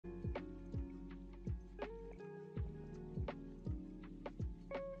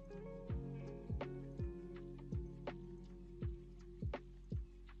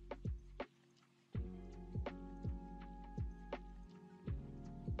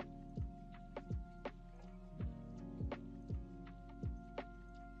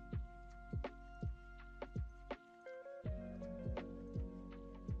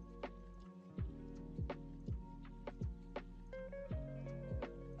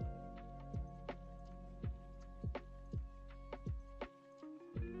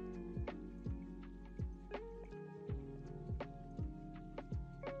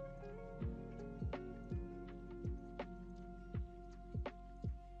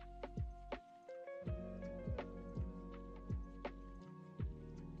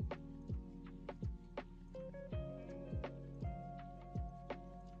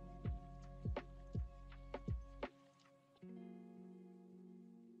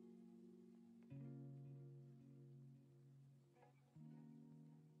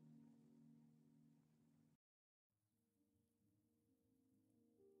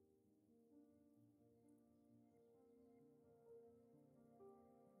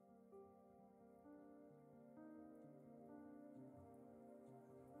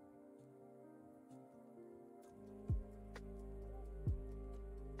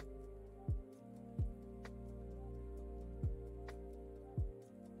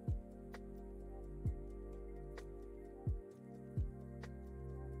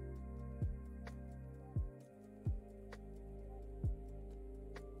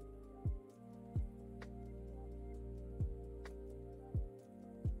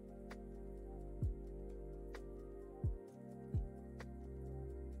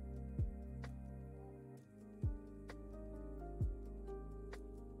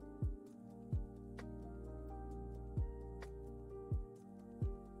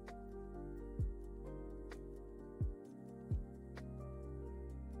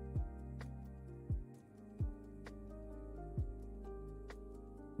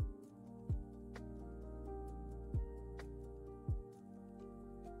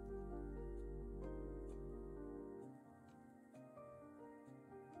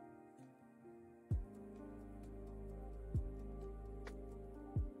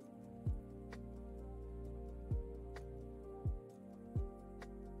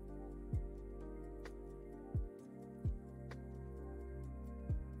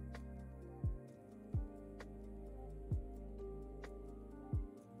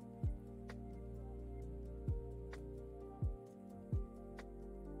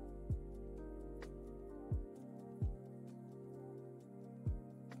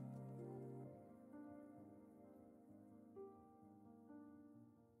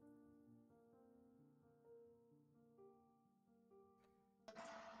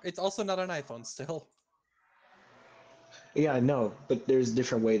It's also not on iPhone still. Yeah, I know, but there's a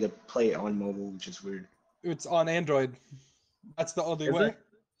different way to play it on mobile, which is weird. It's on Android. That's the only Is way. it?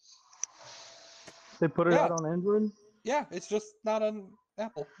 They put it Yeah. out on Android? Yeah, it's just not on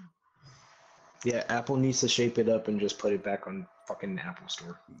Apple. Yeah, Apple needs to shape it up and just put it back on fucking Apple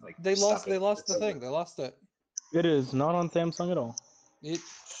Store. Like They lost stop it. the thing. They lost it. It is not on Samsung at all. It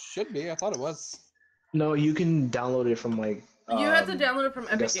should be. I thought it was. No, you can download it from like. You have to download it from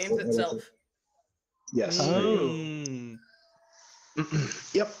I Epic guess Games itself. Yes. Mm.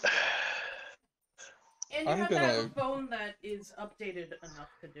 Yep. And you have to have a phone that is updated enough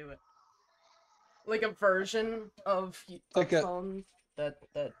to do it. Like a version of a phone that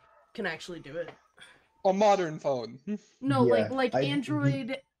can actually do it. A modern phone. No, Yeah, like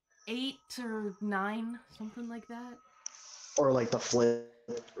Android 8 or 9, something like that. Or like the Flip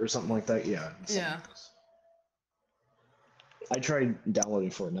or something like that. Yeah. Yeah. I tried downloading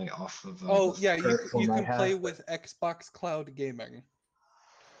Fortnite off of. Oh yeah, you can have, play with Xbox Cloud Gaming.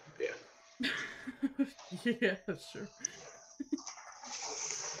 Yeah. Yeah, sure.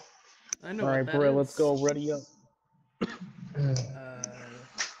 I know. All right, bro, let's go. Ready up. Yeah,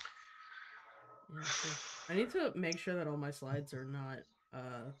 sure. I need to make sure that all my slides are not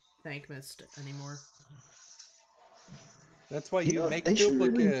thank missed anymore. That's why you make they should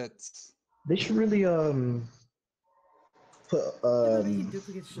duplicates. They should really put Making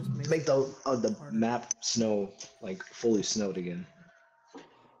duplicates just makes make the harder. map snow like fully snowed again.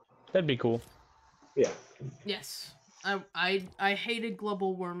 That'd be cool. Yeah. Yes. I hated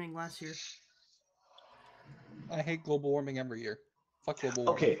global warming last year. I hate global warming every year. Fuck global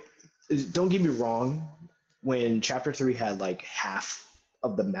warming. Okay, don't get me wrong. When Chapter 3 had like half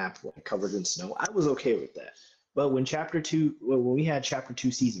of the map like, covered in snow, I was okay with that. But when when we had Chapter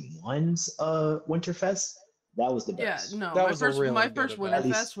 2 Season 1's Winterfest, that was the best. Yeah, no, That my was first really my good first event.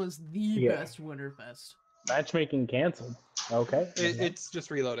 Winterfest was the best Winterfest. Matchmaking canceled. Okay. It's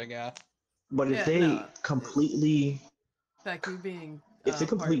just reloading, yeah. But if they completely, in fact, you being if they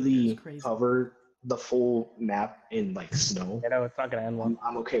completely cover the full map in like snow, You know, it's not gonna end well.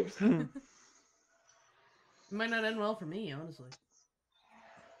 I'm okay with that. It might not end well for me, honestly.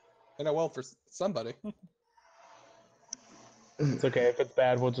 And well for somebody. It's okay. If it's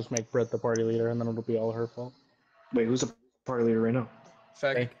bad, we'll just make Britt the party leader, and then it'll be all her fault. Wait, who's the party leader right now?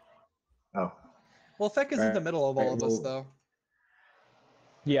 Feck. Feck. Oh, Well, Feck is in the middle of all of us, though.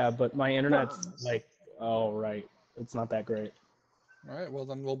 Yeah, but my internet's like, oh right, it's not that great. All right, well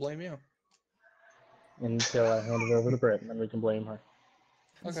then we'll blame you. Until I hand it over to Britt, and then we can blame her.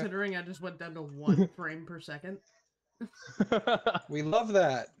 Considering I just went down to 1 frame per second. We love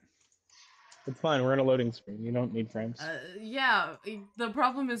that. It's fine. We're in a loading screen. You don't need frames. Yeah, the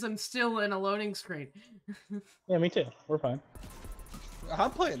problem is I'm still in a loading screen. Yeah, me too. We're fine. I'm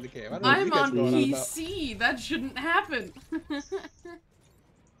playing the game. I don't know what I'm you guys on are going on about. PC. That shouldn't happen.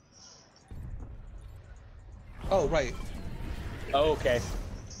 Oh, right. Oh, okay.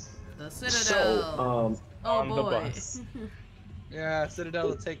 The Citadel. so oh on the boy. bus. Yeah,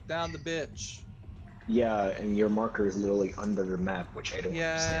 Citadel to take down the bitch. yeah, and your marker is literally under the map, which I don't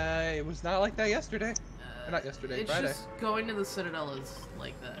understand. Yeah, it was not like that yesterday. Not yesterday, It's Friday. just going to the Citadel is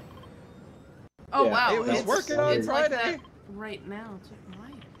like that. Oh Yeah. wow, It was it's, working on it's like Friday. that right now. It's like,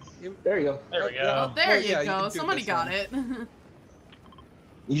 why? There you go. There we go. Oh, there Well, you yeah, you go. can do Somebody this got one. it.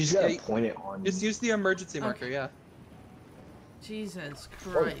 You just gotta Yeah, point it on. Just use the emergency marker, yeah. Jesus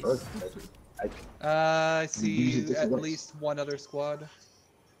Oh, Christ. perfect. I Use it see this at works. least one other squad.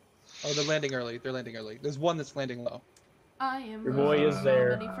 Oh, they're landing early. They're landing early. There's one that's landing low. I am Your boy is so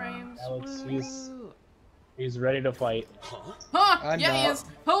there. many frames. Alex, Woo. he's ready to fight. Huh? I'm Yeah, he not. is.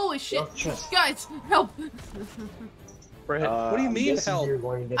 Holy shit. Oh, shit. Guys, help. Britt, What do you I'm mean, guessing help? you're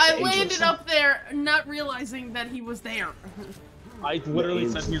going to I get landed Ageless. up there not realizing that he was there. I literally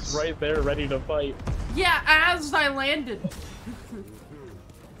said he's right there, ready to fight. Yeah, as I landed.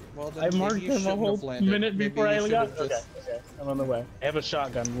 Well, then I maybe marked you him a shouldn't whole have landed. minute Maybe before you I should got. have Okay, just- okay, I'm on the way. I have a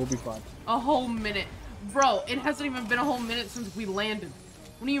shotgun. We'll be fine. A whole minute. Bro, it hasn't even been a whole minute since we landed.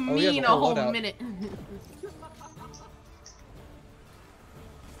 What do you Oh, he has mean a a whole whole loadout. minute?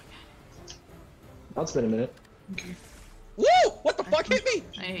 It's been a minute. Whoa! What the fuck hit me?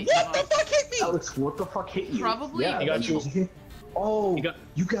 I hate What you the all. fuck hit me? Alex, what the fuck hit you? Probably Yeah, He got you. Oh, He got-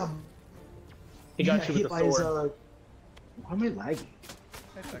 you got. He got you hit with by a his, sword. Why am I lagging?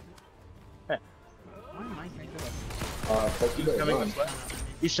 Why am I here? Fuck you better Coming run. this way.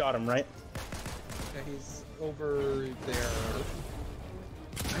 You shot him, right? Yeah, he's over there.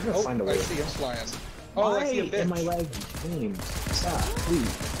 I gotta Oh, find a way. I see him flying. Oh, I see a Why am I bitch. lagging? James, stop,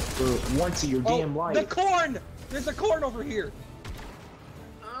 please. For once in your Oh, damn life. the corn! There's a corn over here.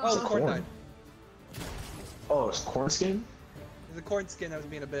 Oh, the corn died. Oh, it's corn skin? There's a corn skin that was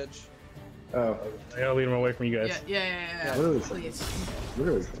being a bitch. Oh. I gotta leave him away from you guys. Yeah. Really? Please.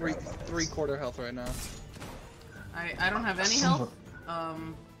 Really? Three-quarter health right now. I don't have any health.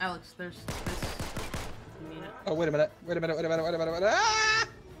 Alex, there's this. You need it. Oh, wait a minute. Ah!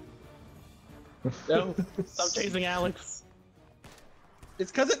 No, stop chasing Alex.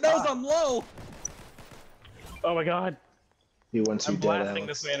 It's because it knows I'm low. Oh my god. He wants you I'm dead, blasting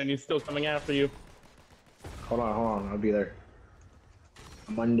Alex. this man and he's still coming after you. Hold on. I'll be there.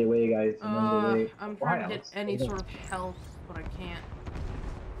 I'm on the way, guys. I'm on the way. I'm Why, trying to hit Alex? any Hold sort of health, but I can't.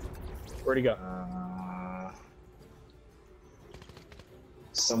 Where'd he go?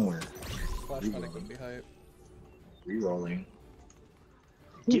 Somewhere. Flash medic would be hype. Rerolling.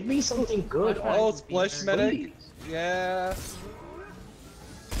 Give me something good. Oh, splash medic. Please. Yeah.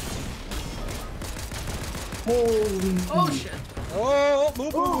 Holy. Oh shit. Oh,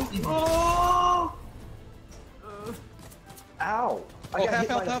 move. Oh! Ow! I Oh, got hit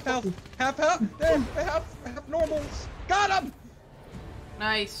by the half health. There, half normals. Got him.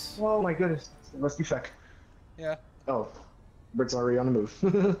 Nice. Oh my goodness. Let's be feck. Yeah. Oh. Brick's already on the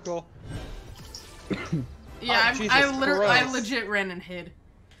move. Cool. Yeah, Jesus I Christ. legit ran and hid.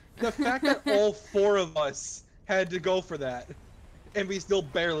 The fact that all 4 of us had to go for that, and we still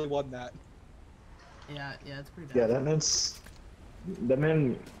barely won that. Yeah, it's pretty bad. Yeah, that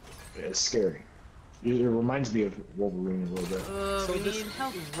man is scary. It reminds me of Wolverine a little bit. So we this need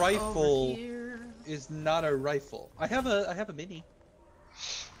help rifle over here. is not a rifle. I have a mini.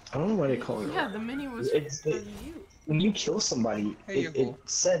 I don't know why they call it. Yeah, the mini was It's- for you. When you kill somebody, Hey, it you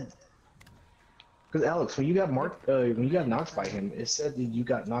said. Because Alex, when you got when you got knocked by him, it said that you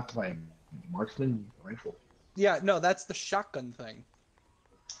got knocked by a marksman rifle. Yeah, no, that's the shotgun thing.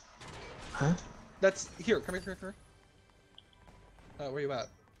 Huh? That's here. Come here. Where you at?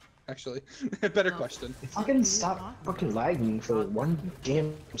 Actually, better question. Fucking stop fucking lagging for 1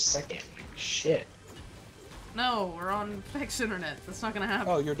 damn second. Like, shit. No, we're on Peck's internet. That's not gonna happen.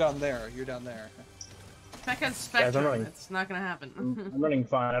 Oh, you're down there. Peck has Guys, Spectrum. I'm running. It's not gonna happen. I'm running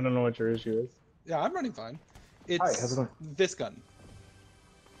fine. I don't know what your issue is. Yeah, I'm running fine. It's Hi, how's it going? this gun.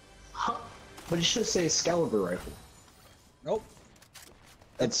 Huh? But it should say Excalibur rifle. Nope.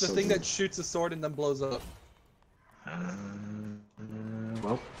 That's It's the so thing weird. that shoots a sword and then blows up.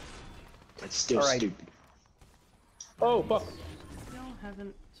 Well, it's still Alright. stupid. Oh, fuck. Still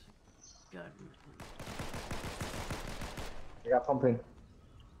haven't gotten. I got pumping.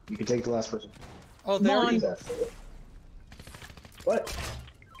 You can take the last person. Oh, they already. What?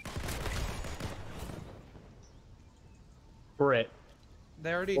 Brit.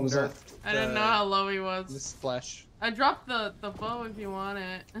 They already What was that? nerfed. I didn't know how low he was. The splash. I dropped the bow if you want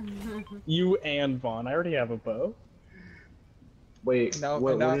it. You and Vaughn. I already have a bow. Wait, Now,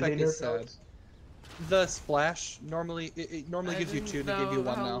 what, now what I did think they it's nerf? sad. The splash normally it normally gives you 2 to give you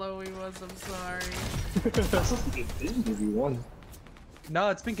 1 how now. low he was. I'm sorry. I still think it didn't give you 1. No,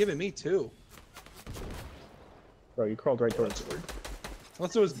 it's been giving me 2. Bro, you crawled right towards it.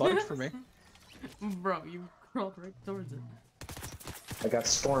 Unless it was bugged for me. Bro, you crawled right towards it. I got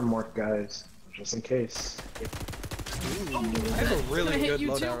storm mark, guys, just in case. I have a really Gonna hit good you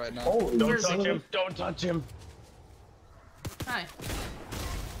loadout too. right now. Oh, Don't Where's touch it? him! Don't touch him! Hi.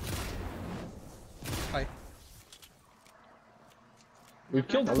 Hi. We've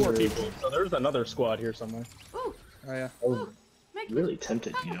killed That was 4 really people, so there's another squad here somewhere. Ooh, Oh yeah. I was make really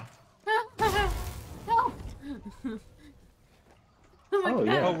tempted, you know. Help! Oh my Oh, god.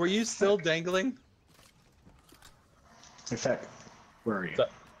 yeah. Oh, were you still dangling? In fact, where are you? So-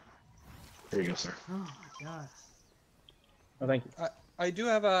 There you go, sir. Oh my god. Oh, thank you. I do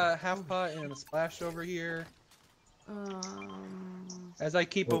have a half pot and a splash over here. As I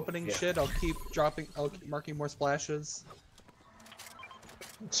keep Oh, opening yeah. shit, I'll keep marking more splashes.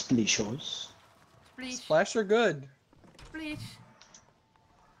 Splishos. Bleach. Splash are good, Bleach.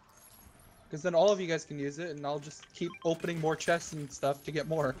 because then all of you guys can use it, and I'll just keep opening more chests and stuff to get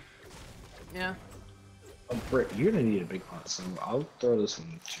more. Yeah. Britt, you're gonna need a big pot, so I'll throw this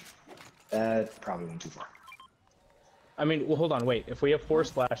one. That probably went too far. I mean, well, hold on, wait. If we have 4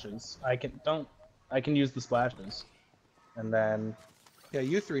 splashes, I can use the splashes, and then Yeah,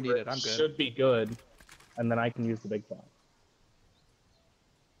 you 3 need it. I'm good. should be good, and then I can use the big pot.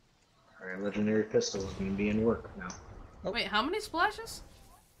 Alright, legendary pistol is gonna be in work now. Oh. Wait, how many splashes?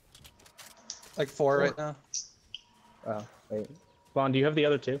 Like 4 4. right now. Oh, wait. Vaughn, do you have the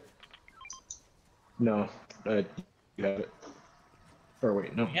other 2? No, you have it. Or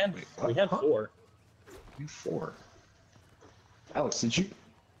wait, no. We had, wait, we had Huh? 4. You 4. Alex, did you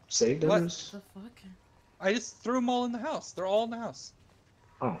save What? those? The fuck? I just threw them all in the house. They're all in the house.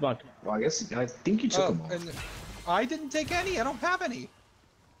 Oh, Come on. well, I think you took them all. And I didn't take any. I don't have any.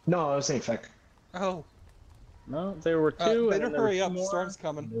 No, I was saying Feck. Oh. No, there were two. Better and there were hurry two up. more, Storm's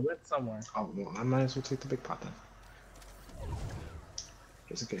coming. and they went somewhere. Oh, well, I might as well take the big pot then.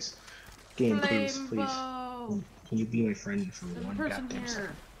 Just in case. Game, please, please. Flamebow. Can you be my friend for There's a one person goddamn here.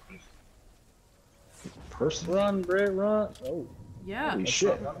 second? Person? Run, Brit, run! Oh, Yeah. Holy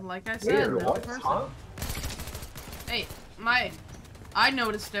shit. Like I said, Where? there's a What? person. Huh? Hey, mine. I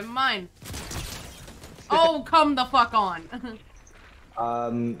noticed him. Mine. Oh, come the fuck on.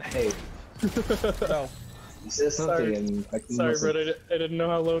 Hey. No. He says something Sorry. and I can sorry, listen. Brit. I didn't know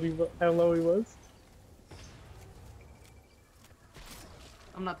how low he was.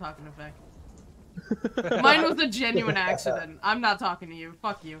 I'm not talking to Vic. Mine was a genuine accident. I'm not talking to you.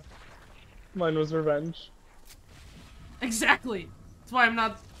 Fuck you. Mine was revenge. Exactly. That's why I'm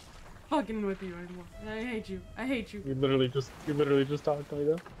not fucking with you anymore. I hate you. I hate you. You literally just talked to me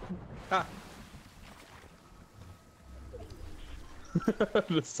though. Ha.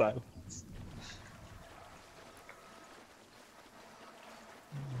 The silence.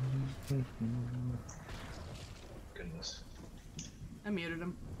 Goodness. I muted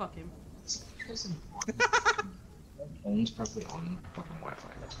him. Fuck him. My phone's probably on fucking Wi-Fi.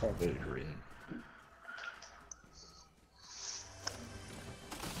 That's probably the reason.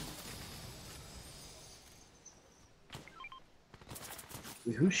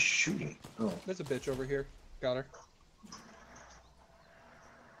 Wait, who's shooting? Oh, There's a bitch over here. Got her.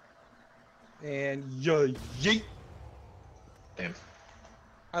 And yeet. damn.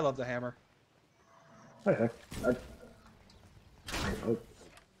 I love the hammer. Okay. Oh.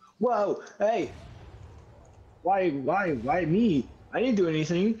 Whoa! Hey! Why me? I didn't do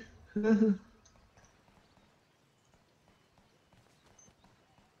anything.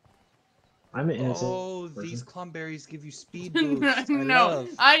 I'm an innocent. Oh, person. these clumberries give you speed boosts. No,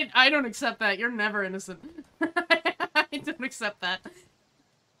 I don't accept that. You're never innocent. I don't accept that.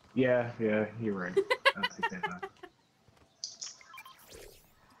 Yeah, you're right. I'll take that back.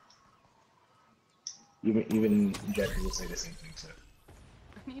 Even Jeffrey would say the same thing. So.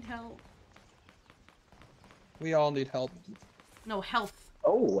 I need help. We all need help. No, health.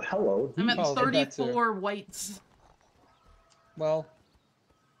 Oh, hello. I'm at Oh, that too. 34 whites. Well,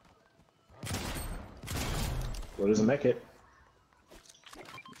 What does a mech hit?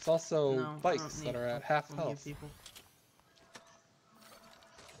 it's also No, I bikes don't that need are at help half from you health. people.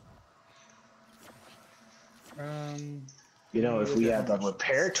 You know, if we had the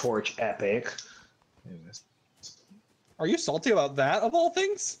repair torch epic. Are you salty about that, of all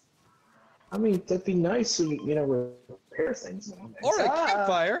things? I mean, that'd be nice to, repair things. Or a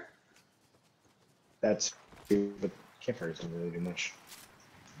campfire? That's true, but campfires don't really do much.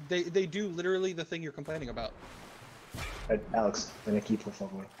 They do literally the thing you're complaining about. Alex, then I keep for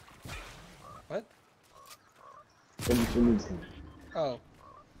favor. What? When Oh.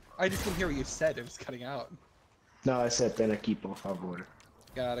 I just didn't hear what you said. It was cutting out. No, I said then I keep por favor.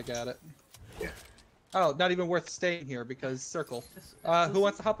 Got it. Yeah. Oh, not even worth staying here because circle. Who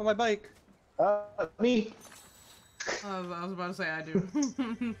wants to hop on my bike? Me. I was about to say I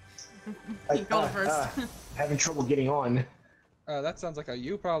do. I- You go first. Having trouble getting on. That sounds like a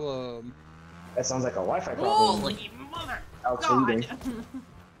you problem. That sounds like a Wi-Fi problem. Holy mother! Alex, what are you God! doing?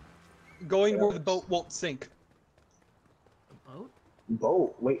 Going where the boat won't sink. The boat?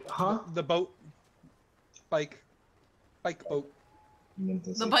 Boat? Wait, huh? The boat. Bike boat. You meant to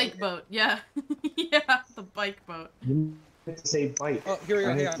The say bike boat, yeah. Yeah, the bike boat. You meant to say bike. Oh, here we I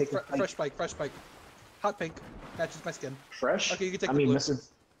go. need Hang to on. take a bike. Fresh bike. Hot pink. Matches my skin. Fresh? Okay, you can take I the mean, blue.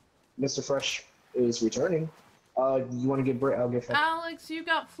 Mr. Fresh is returning. You want to get Brit? I'll get Feck. Alex, you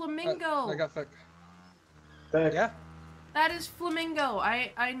got flamingo. I got Feck. Feck. Yeah? That is flamingo.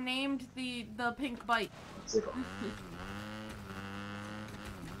 I named the pink bike.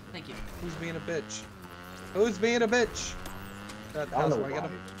 Thank you. Who's being a bitch? Who's being a bitch? I don't That's know where I why. get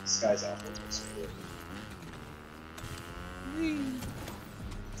him. This guy's awful.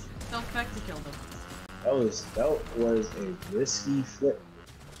 Tell Feck to kill them. That was a risky flip.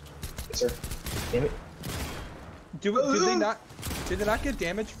 Yes, sir. Damn it. Did they not get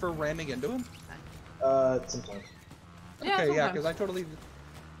damage for ramming into him? Sometimes. Yeah, Okay, yeah, sometimes. because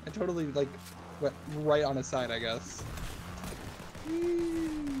I totally like went right on his side, I guess.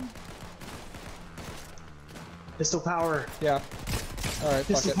 Pistol power. Yeah. All right.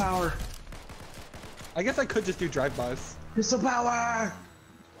 Pistol Fuck it. power. I guess I could just do drive-bys. Pistol power.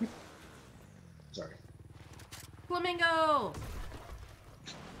 Sorry. Flamingo! All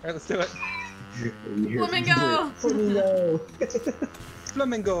right, let's do it. Flamingo! Flamingo.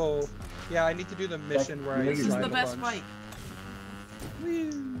 Flamingo. Yeah, I need to do the mission where I This is drive The a best bunch. bike.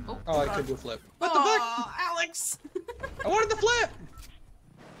 Oh, I could do a flip. What the fuck? Alex! I wanted the flip!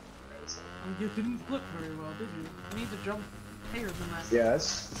 You didn't flip very well, did you? You need to jump higher than that.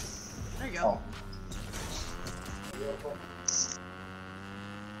 Yes. There you go.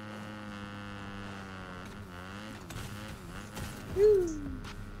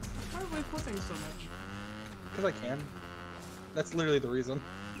 Why are we flipping so much? Because I can. That's literally the reason.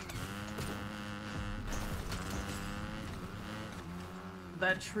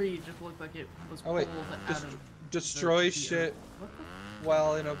 That tree just looked like it was Oh wait, pulled out of destroy the shit What the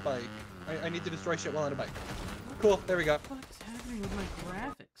while in a bike. I need to destroy shit while in a bike. Cool, there we go. fuck's happening with my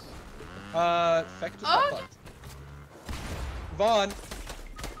graphics? Feck just got fucked. Vaughn!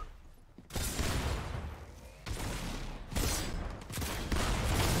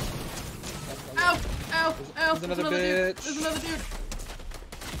 Ow! Ow! Ow! There's another bitch. dude! There's another dude!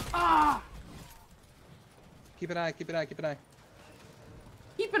 Ah! Keep an eye, keep an eye, keep an eye.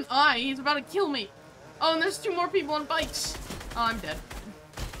 Keep an eye! He's about to kill me! Oh, and there's 2 more people on bikes! Oh, I'm dead.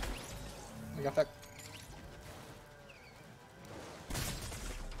 I got Feck.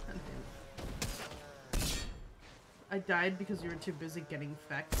 I died because you were too busy getting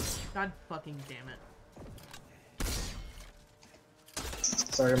fecked. God fucking damn it.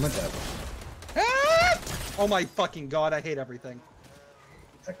 Sorry, I'm dead. Ah! Oh my fucking god, I hate everything.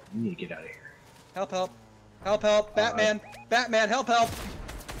 You need to get out of here. Help, help. Help, help. Batman! Batman, help, help!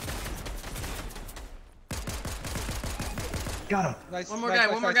 Got him. Nice, One more nice, guy,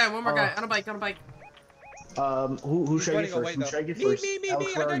 nice, one more nice. guy, one more guy. On a bike, on a bike. Who He's should I running get first? away, Who though. should I get Me, first? me,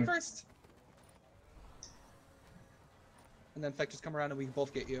 Alex, I where are died you? first! And then Feck just come around and we can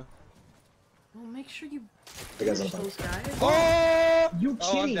both get you. Well, make sure you The guy's on finish a bike. those guys. Oh! You Oh,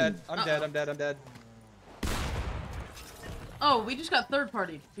 I'm kidding? dead. I'm dead, I'm dead, I'm dead. Oh, we just got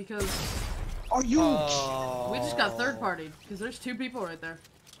third-partied because... Are you? We just got third-partied because there's 2 people right there.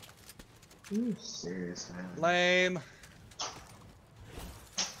 Are you serious, man? Lame.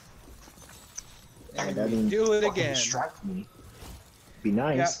 That And didn't we do it fucking again. distract me. Be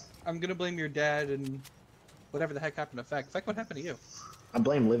nice. Yeah, I'm gonna blame your dad and whatever the heck happened to Feck. Feck, what happened to you? I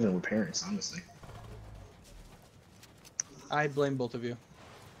blame living with parents, honestly. I blame both of you.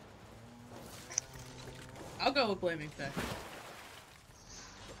 I'll go with blaming Feck.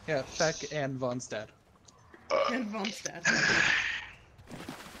 Yeah, Feck and Vaughn's dad. And Vaughn's dad.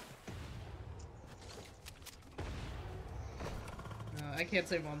 No, I can't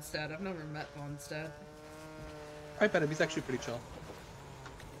say Vaughn's dad. I've never met Vaughn's dad. I bet him, he's actually pretty chill.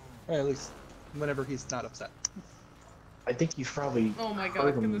 Or at least whenever he's not upset. I think you've probably. Oh my heard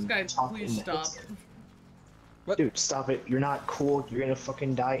god, can him this guy talk please in the stop? headset. What? Dude, stop it. You're not cool. You're gonna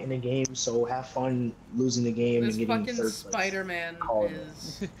fucking die in a game, so have fun losing the game This and getting fucking third place. Spider-Man Call it.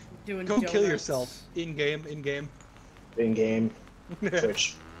 is doing Go kill donuts. yourself. In game, in game. In game,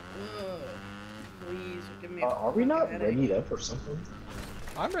 Twitch. Ugh. Please, give me a Are we not fucking headache. readied up or something?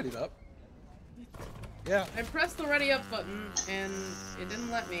 I'm ready up. Yeah. I pressed the ready up button and it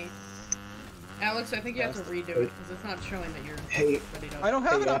didn't let me. Alex, I think you have to redo it because it's not showing that you're Hey, ready up. I don't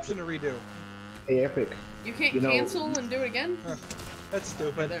have Hey, an option to redo. Hey, Epic. You can't you know- cancel and do it again? That's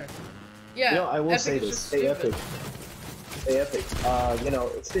stupid. Right there. Yeah. You know, I will Epic say is this. just Hey, stupid. Epic. Hey, Epic. You know,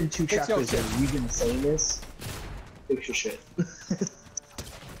 it's been 2 Fix your chapters shit. and you've been saying this. Fix your shit.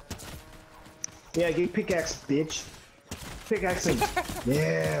 Yeah, get pickaxe, bitch. Pickaxe him.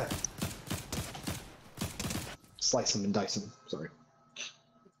 Yeah. Slice him and dice him. Sorry.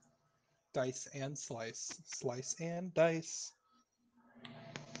 Dice and slice. Slice and dice.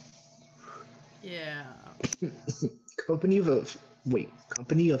 Yeah. Company of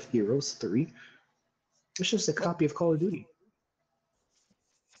Heroes 3? It's just a copy of Call of Duty.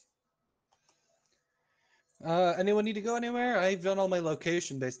 Anyone need to go anywhere? I've done all my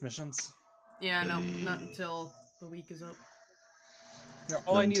location-based missions. Yeah, no, not until the week is up. Yeah,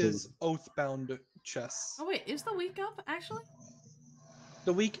 all I need Until- is Oathbound chests. Oh wait, is the week up actually?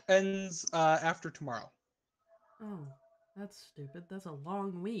 The week ends after tomorrow. Oh, that's stupid. That's a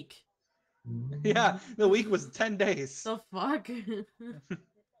long week. Yeah, the week was 10 days. The fuck?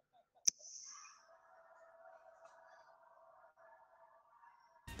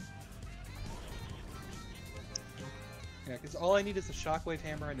 Yeah, because all I need is a shockwave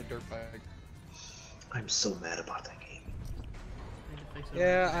hammer and a dirt bag. I'm so mad about that game.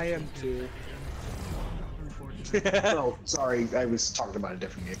 Yeah, I am too. Unfortunately. Oh, sorry, I was talking about a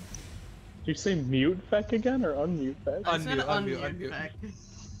different game. Did you say mute Feck again or unmute Feck? I said Unmute, unmute, unmute.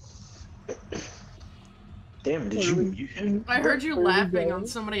 Feck. Damn, did you mute him? I heard you Where we laughing going? on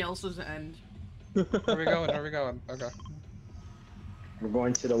somebody else's end. Where we going? Where we going? Okay. We're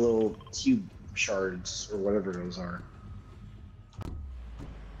going to the little cube shards, or whatever those are.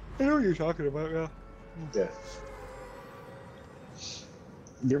 I know what you're talking about, yeah. Yeah.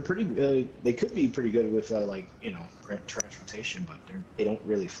 They're pretty. They could be pretty good with like transportation, but they don't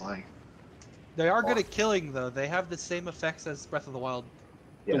really fly. They are good at killing, though. They have the same effects as Breath of the Wild.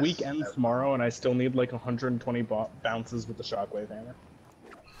 The week ends tomorrow, and I still need like 120 bounces with the shockwave hammer.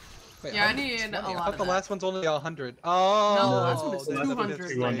 Wait, Yeah, I need a lot I thought of the that. last one's only 100. Oh, No, the No, last one is the last one's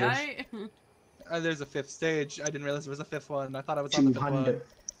 200. 200. Like, There's a fifth stage. I didn't realize there was a fifth one. I thought I was on the fifth one. 200.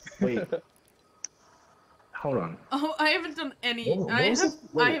 Wait. Hold on. Oh, I haven't done any. What I was have it?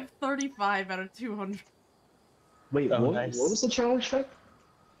 Wait. I have 35 out of 200 Wait, Oh, what, nice. what was the challenge check?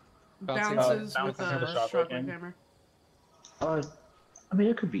 Bouncing. bounces Bouncing with with a a shockwave shockwave hammer. hammer. I mean,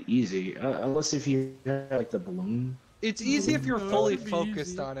 it could be easy, unless if you have like the balloon. It's easy if you're fully It'd be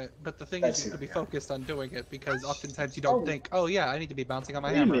focused easy. on it, but the thing That's is you have to it, be yeah. focused on doing it because oftentimes you don't Oh. think, oh yeah, I need to be bouncing on my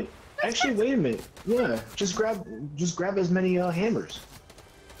Wait a hammer. minute. Actually, wait a minute. Yeah, just grab as many hammers.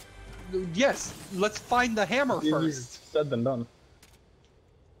 Yes, let's find the hammer Easier first. said than done.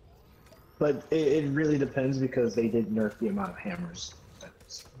 But it really depends because they did nerf the amount of hammers.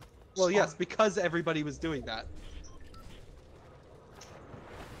 That's Well, smart. yes, because everybody was doing that.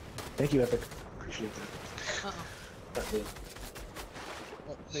 Thank you, Epic. Appreciate that. Uh-oh. That's it.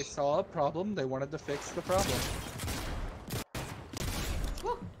 Well, they saw a problem, they wanted to fix the problem.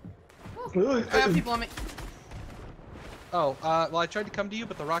 Woo. I have people on me. Oh, well I tried to come to you,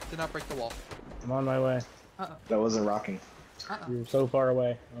 but the rock did not break the wall. I'm on my way. Uh-oh. That wasn't rocking. Uh-oh. You're so far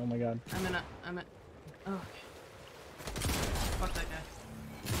away. Oh my god. I'm in. Oh, okay. Fuck that guy.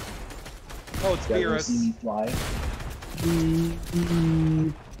 Oh, it's You guys wanna Beerus. see me fly?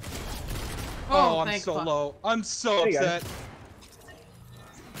 Oh, I'm thank so fuck. low. I'm so Hey, guys. upset.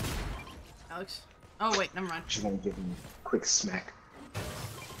 Alex. Oh, wait, never mind. Just want to give him a quick smack.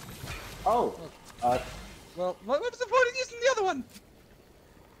 Oh! Well, what was the point of using the other one?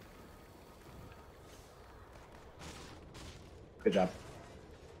 Good job.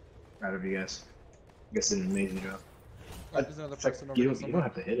 Proud of you guys. You guys did an amazing job. Oh, there's another Check- person over you here don't somewhere.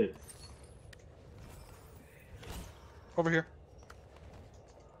 have to hit it. Over here.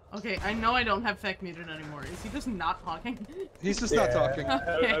 Okay, I know I don't have Feck muted anymore. Is he just not talking? He's just not talking.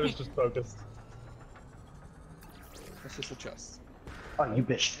 I was just focused. That's just a chest. Oh, you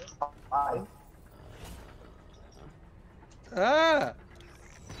bitch. Ah!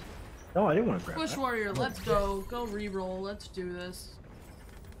 No, I didn't want to grab Bush that. Warrior, let's go. Go reroll. Let's do this.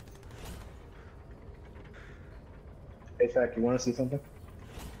 Hey, Fact, you want to see something?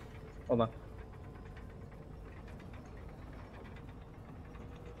 Hold on.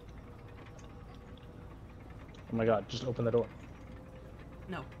 Oh my god, just open the door.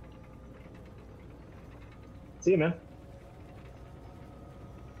 No. See you, man.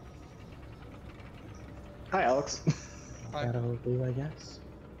 Hi, Alex. Hi. That'll do, I guess.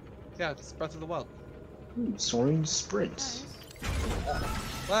 Yeah, it's Breath of the Wild. Ooh, soaring sprints. Nice.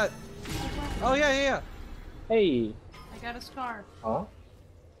 What? Oh yeah, yeah, yeah. Hey! I got a scar. Huh?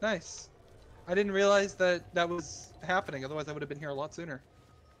 Nice. I didn't realize that that was happening. Otherwise, I would have been here a lot sooner.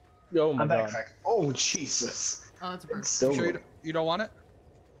 Oh my I'm god. back, Fact. Oh, Jesus. Oh, it's a bird. It's still Sure you don't want it?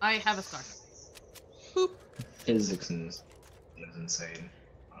 I have a scar. physics is insane,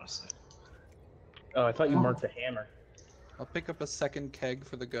 honestly. Oh, I thought you marked the hammer. I'll pick up a second keg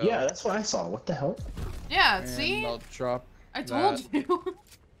for the go. Yeah, that's what I saw. What the hell? Yeah, and see? I'll drop. I told that. you.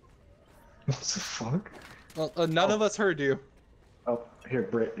 What the fuck? Well, none of us heard you. Oh, here,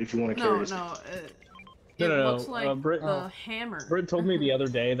 Britt, if you want to carry No, this. no. No, It no, no, looks like Brit- the hammer. Britt told me the other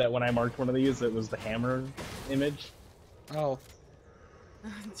day that when I marked one of these, it was the hammer image. Oh, I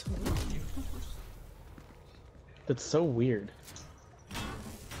told you. That's so weird.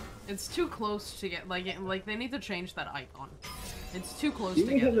 It's too close to get like they need to change that icon. It's too close Do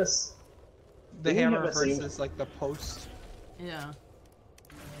to we have get. this? the Do we have hammer the same- versus like the post. Yeah.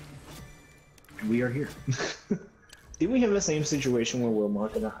 We are here. Didn't we have the same situation where we're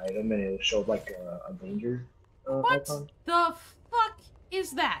marking an item and it showed like a danger What icon? the fuck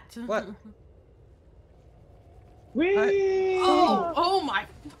is that? What? Whee! Oh my!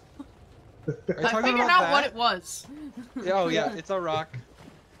 Are you I talking figured about out what that? it was. Oh yeah, it's a rock.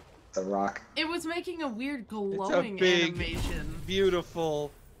 It's a rock. It was making a weird It's a glowing big, animation.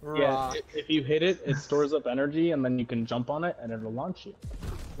 beautiful Yeah, rock. if you hit it, it stores up energy, and then you can jump on it, and it'll launch you.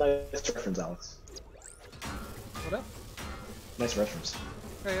 Nice reference, Alex. What up? Nice reference.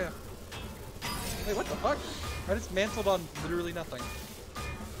 Yeah, yeah. Wait, what the fuck? I just mantled on literally nothing.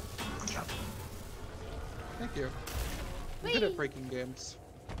 Good job. Thank you. I'm Whee! good at breaking games.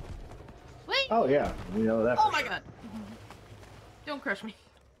 Wait! Oh yeah, we know that. Oh for my sure. god! Don't crush me.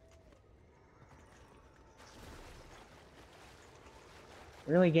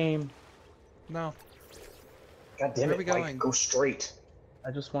 Really, game? No. God damn Where it! are we Bike, going? go straight.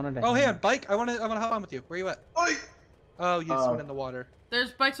 I just wanted to. Oh, hey, hang on bike. I wanna hop on with you. Where you at? Bike. Oh, you just went in the water.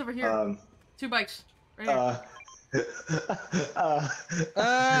 There's bikes over here. 2 bikes. Right here.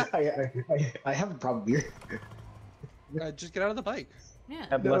 Ah! I have a problem here. Just get out of the bike. Yeah.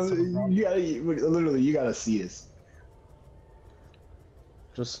 Have No, less of a problem. literally, you gotta see this.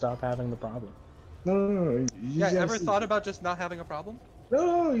 Just stop having the problem. No. You Yeah, gotta ever see thought it. about just not having a problem?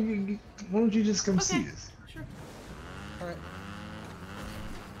 No, why don't you just come see Okay. this? Sure. Alright.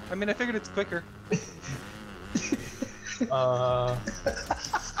 I mean, I figured it's quicker. Oh.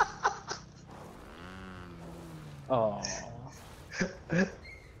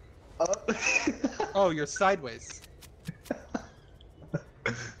 Oh, you're sideways.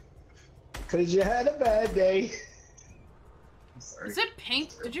 Cause you had a bad day. I'm sorry. Is it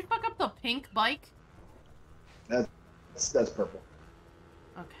pink? Did you fuck up the pink bike? That's purple.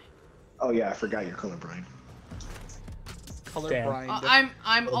 Okay. Oh yeah, I forgot you're colorblind. Colorblind.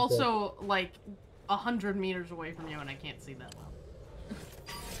 I'm also like 100 meters away from you and I can't see that well.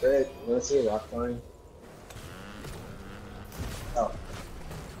 Red, wanna see a rock climb? Oh.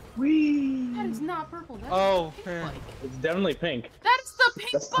 Whee! That is not purple. That's Oh, a pink man. bike. It's definitely pink. That's the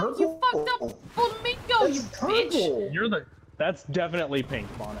pink That's bike. You fucked purple. up flamingo, you bitch. purple. You're the. That's definitely pink,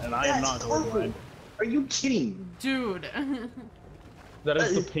 Mon, and I am not That's colorblind. purple. Are you kidding? Dude. That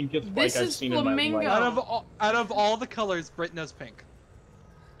is the pinkest bike This I've is seen in my flamingo. life. Out of all the colors, Brit knows pink.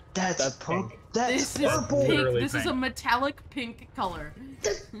 That's pink. purple. That's This is purple. pink. Literally This is a pink. metallic pink color.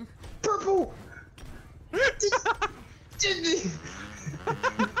 That's purple.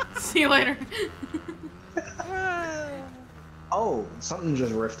 See you later. Oh, something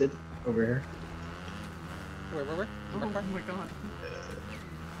just rifted over here. Where? Oh my god.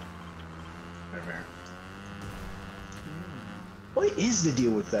 Over here. What is the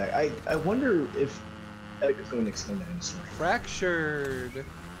deal with that? I wonder if it's going to explain that in the story. Fractured.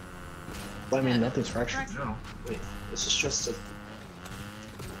 Well, I mean, Yeah, nothing's fractured fractured. now. Wait, this is just a.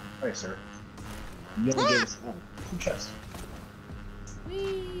 Alright, sir. You don't get two chests.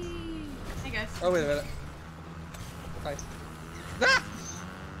 Whee! Hey guys. Oh, wait a minute. Hi.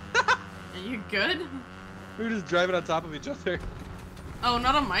 Are you good? We were just driving on top of each other. Oh,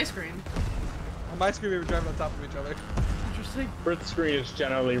 not on my screen. On my screen, we were driving on top of each other. Interesting. Brit's screen is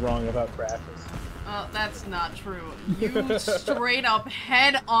generally wrong about crashes. That's not true. You straight up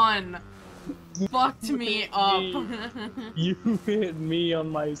head on fucked me up. You hit me on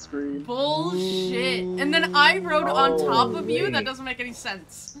my screen. Bullshit. And then I rode on top of you? wait. That doesn't make any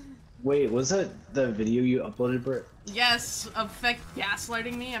sense. Wait, was that the video you uploaded, Britt? Yes, effect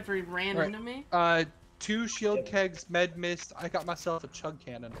gaslighting me after he ran Right. into me. 2 shield kegs, med mist. I got myself a chug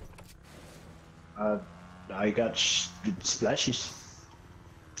cannon. I got splashes.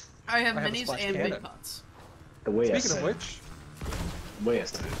 I have I have a minis splash and cannon. big pots. The way Speaking I of said. which, The way I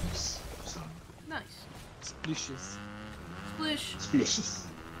said it was so. Nice. splishes. Splish. Splashes.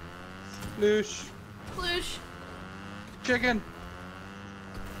 Sploosh. Splish. Chicken.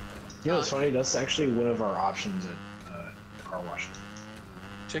 You know what's funny? That's actually one of our options at the car wash.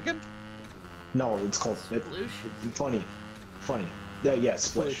 Chicken? No, it's called it, Sploosh. funny. Yeah,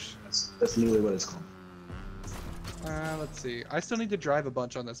 splish. That's literally what it's called. Let's see. I still need to drive a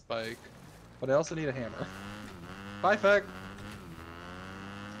bunch on this bike, but I also need a hammer. Bye, Feck.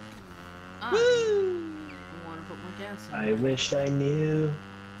 I Woo! want to put more gas in. I wish I knew.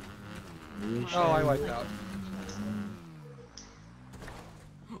 Oh, I wiped out.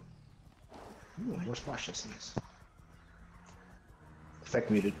 Ooh, more splashes in this.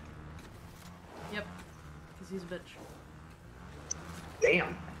 Effect muted. Yep. Because he's a bitch.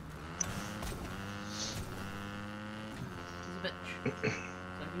 Damn. He's a bitch.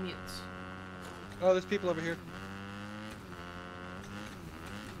 So he mutes. Oh, there's people over here.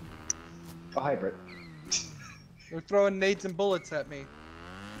 Oh, hi, Britt. They're throwing nades and bullets at me.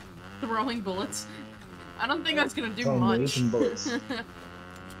 Throwing bullets. I don't think that's gonna do Throwing much. nades and bullets.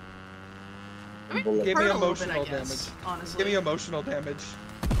 I mean, Bullet. Give me hurt a little bit, emotional I guess, damage. honestly. Give me emotional damage.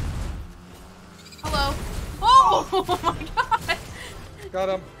 Hello. Oh my god. Got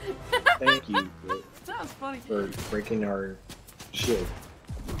him. Thank you Britt, That was funny. for breaking our shield.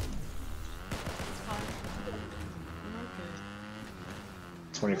 It's fine. I'm okay.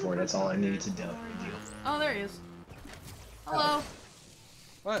 24, that's all I needed to do. Oh, there he is. Hello.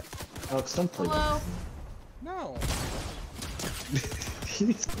 What? Alex, don't play Hello. No.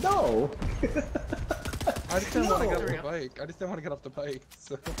 with No! I just didn't want to get off No. the bike. I just didn't want to get off the bike.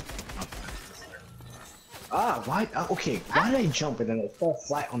 So. Why? Okay, why did I jump and then I fall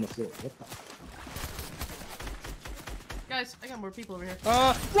flat on the floor? What the? guys, I got more people over here.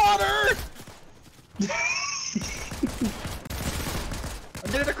 Water!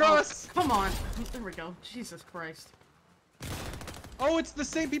 I made it across! Oh, come on. There we go. Jesus Christ. Oh, it's the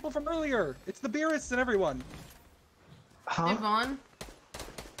same people from earlier. It's the Beerists and everyone. Huh? Hey, Vaughn.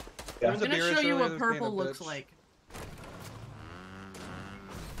 Yeah. I'm gonna show you what purple looks like.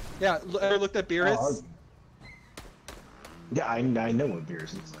 Yeah, ever looked at Beerists? Yeah, I know what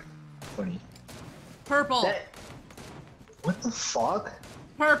beers looks like. Funny. Purple. What the fuck?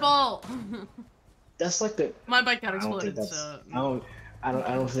 Purple. That's like the. My bike got I don't think exploded. that's. So... I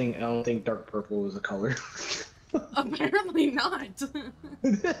don't think dark purple is a color. Apparently not.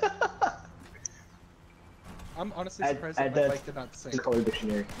 I'm honestly surprised that my bike did not sink. The color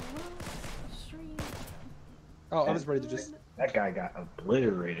dictionary. Oh, I was ready to just. That guy got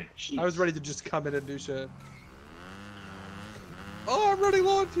obliterated. Jeez. I was ready to just come in and do shit. Oh, I'm running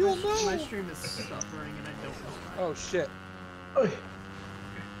low on fuel. No. My stream is suffering and I don't know. Oh shit.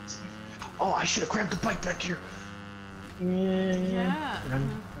 Oh, I should have grabbed the bike back here. Yeah.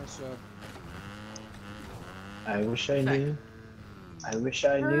 Nice job. I wish I knew. I wish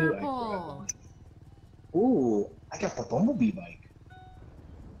I knew. Purple. Ooh, I got the bumblebee bike.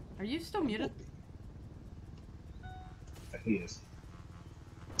 Are you still muted? He is.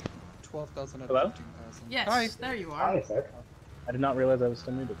 12,000 out Hello? of 15,000. Yes, Hi. there you are. Hi, sir. I did not realize I was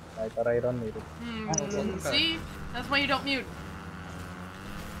still muted. I thought I had unmuted. welcome back. See? That's why you don't mute.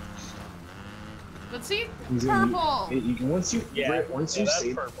 But see? He's gonna Purple! mute- once you that's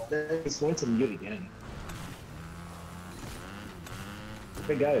say purple. that, it's going to mute again.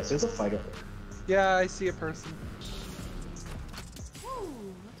 Hey guys, there's a fight up there. Yeah, I see a person.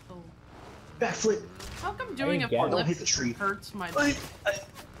 Ooh, let's go. Backflip. How come doing a get it. Don't flip hit the tree. hurts my Literally,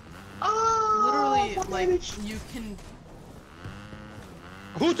 Literally, like, you can...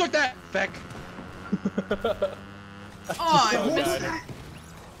 Who took that? Feck. Oh, I So missed bad. it.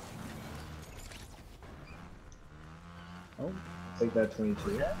 Oh, take that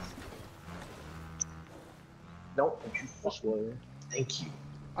 22. Nope, don't you fuck warrior. Thank you.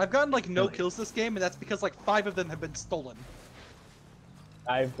 I've gotten like no kills this game, and that's because like 5 of them have been stolen.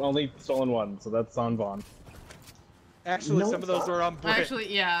 I've only stolen one, so that's on Vaughn. Actually, No, some of those it's not. are on Brit.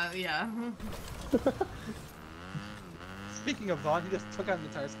 Actually, yeah. Speaking of Vaughn, he just took out an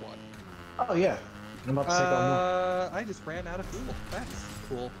entire squad. Oh yeah. I'm about to take on more. I just ran out of fuel. That's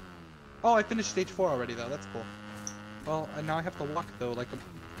cool. Oh, I finished stage 4 already though. That's cool. Well, and now I have to walk though, like a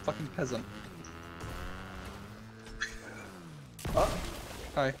fucking peasant.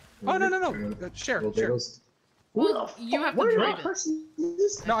 Hi. Oh no! Share. Well, you have to drive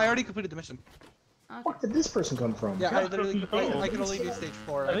it. No, I already completed the mission. Okay. Where did this person come from? Yeah, I God, literally. No. I can only do stage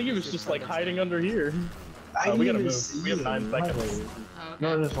 4. I think he was just like hiding under here. I We didn't gotta even move. see We have 9 him. seconds. Oh, okay.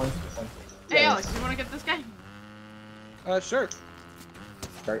 No, that's fine. That's fine. Hey, Yeah, Alex, you want to get this guy? Sure.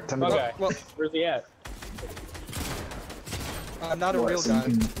 Alright, time to Okay. Well, Where's he at? not a go. real So you guy.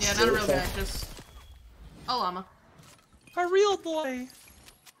 can Yeah, not a real still- guy, just a llama. A real boy.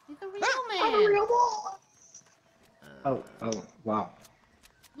 He's a real I'm a man. real boy. Oh, wow.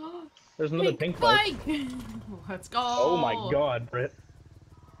 There's another pink bike. Let's go. Oh my god, Britt.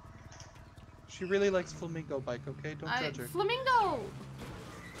 She really likes flamingo bike. Okay, don't judge her. Flamingo.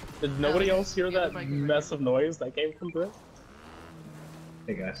 Did nobody Oh, else hear the other that bike is mess right of noise that came from Britt?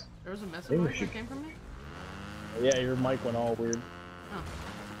 Hey guys. There was a mess of Maybe we noise should- that came from me. Yeah, your mic went all weird. Oh.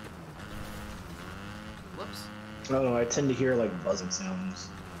 Whoops. I don't know, I tend to hear like buzzing sounds.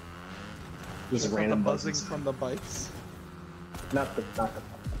 Just From random the buzzing buzzing from the bikes. Not the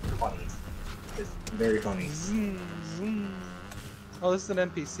funny. It's very funny. Zoom, zoom. Oh, this is an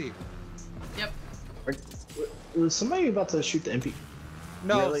NPC. Yep. Was somebody about to shoot the MP?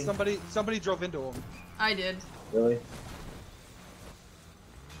 No, Really? somebody drove into him. I did. Really?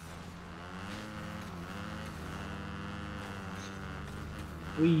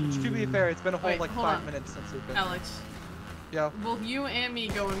 To be fair, it's been a whole Wait, like hold 5 on. minutes since we've been. Alex, Yeah. both you and me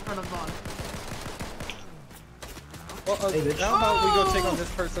go in front of Vaughn. Well, Hey, bitch. how about we go take Oh! on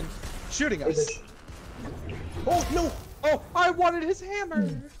this person shooting Hey, us? bitch. Oh no! Oh, I wanted his hammer.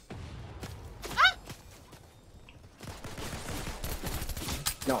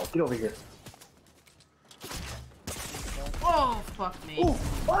 No, get over here. Oh, fuck me. Ooh!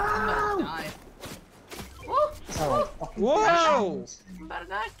 I'm Wow! about to die. Woo! Oh, fucking Whoa! bastards. I'm about to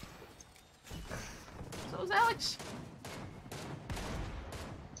die. So is Alex.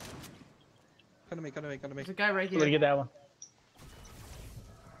 Come to me. There's a guy right Let me here. get that one.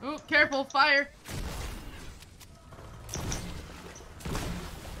 Ooh, careful, fire.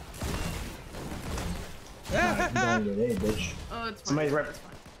 I'm going today, bitch. Oh, it's fine. Somebody's right. It's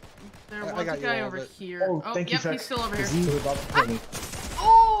fine. There was I a got you guy all over of it. here. Oh, Oh, thank you, yep, Feck, he's still over here. 'cause he was about to kill me.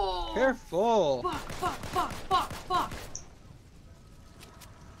 Oh! Careful! Fuck.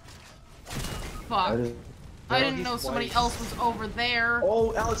 Fuck. I didn't know somebody else was over there.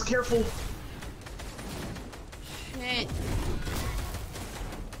 Oh, Alex, careful! Shit.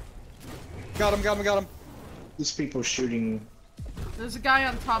 Got him. These people shooting. There's a guy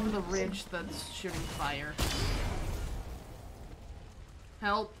on top of the ridge that's shooting fire.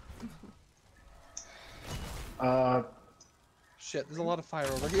 Help. Shit, there's a lot of fire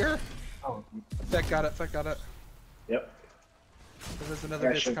over here. Oh. Feck got it. Yep. There's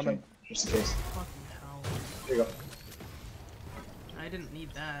another bitch coming. Just in case. Fucking hell. Here you go. I didn't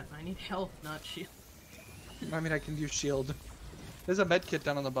need that. I need health, not shield. I mean, I can use shield. There's a med kit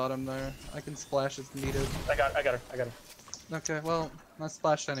down on the bottom there. I can splash as needed. I got her. Okay, well, I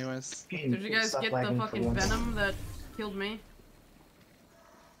splashed anyways. Did you guys Stop get the lagging for fucking once. venom that killed me?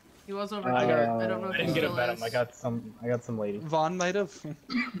 He was over I here. got- I don't know if I he didn't get a still venom. is. I got some lady. Vaughn might have.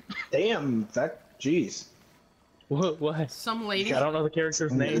 Damn, Feck. Jeez. What? Some lady. I don't know the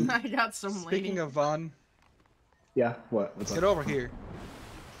character's name. I got some lady. Speaking of Vaughn, Yeah, what? What's get up? over here.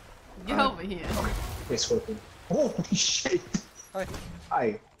 Get over here. Hey, Scorpion. Holy shit! Hi.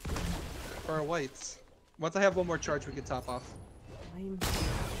 Hi. For our whites. Once I have one more charge, we can top off. I'm...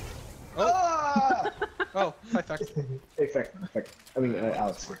 Ah! Oh, hi, Feck. Hey, Feck. I mean,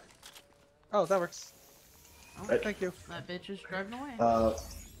 Alex. Oh, that works. Oh, Thank you. that bitch is driving away.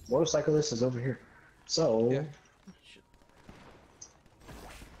 Motorcyclist is over here. So. Yeah. Shit.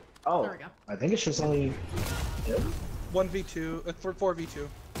 Oh. There we go. I think it's just only. 1v2, 4v2.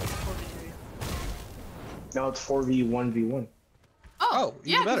 No, it's 4v1v1. Oh, even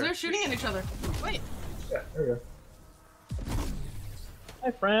yeah, because better. they're shooting at each other. Wait. Yeah, there we go.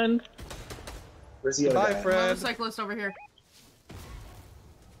 Hi, friend. Where's the other Goodbye, guy? friend. Motorcyclist over here.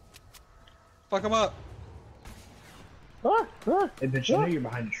 Fuck him up. Hey, bitch, I know you're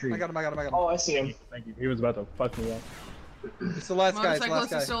behind a tree. I got him. Oh, I see him. Thank you. He was about to fuck me up. It's the last guy. It's the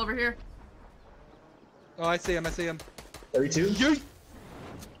last Motorcyclist guy. is still over here. Oh, I see him. 32? Yeet!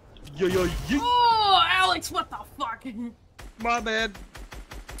 Yo, yeet! Oh, Alex, what the fuck? My man.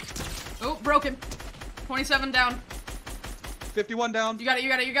 Oh, broken. 27 down. 51 down. You got it.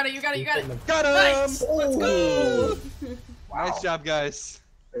 Got him! Nice. Let's go. Wow. Nice job, guys.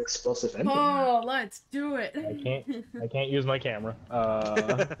 Explosive ending. Oh, let's do it. I can't use my camera.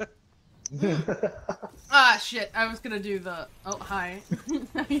 Ah, shit. I was gonna do the. Oh, hi.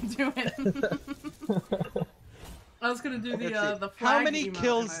 How you doing? I was gonna do the Let's see. flag How many emote,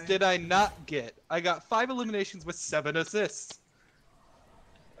 kills and did I not get? I got 5 eliminations with 7 assists.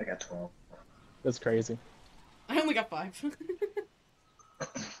 I got 12. That's crazy. I only got 5.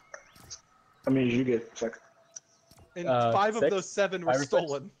 How many did you get? Fuck. And 5 of 6? those 7 were 5 or 6?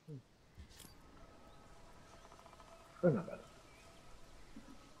 stolen. That's not bad.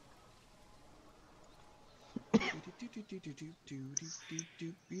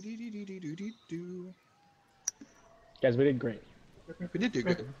 Guys, we did great. We did do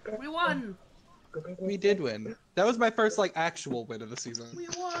good. We won. We did win. That was my first like actual win of the season. We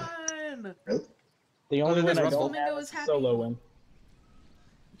won. The only Other win than I don't Rumble? have Flamingo is is happy. solo win.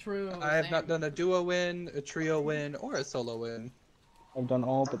 True. I have same. not done a duo win, a trio win, or a solo win. I've done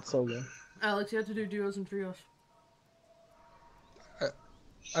all but solo. Alex, you have to do duos and trios.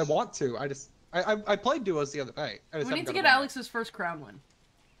 I want to. I played duos the other night. I just We haven't need to got get it on Alex's first crown win.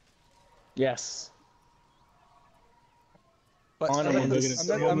 Yes. But On I'm, and at we're the,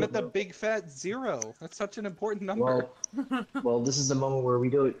 gonna I'm at the big fat 0. That's such an important number. Well, this is the moment where we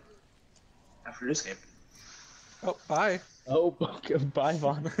do it after this game. Oh, bye. Oh, bye,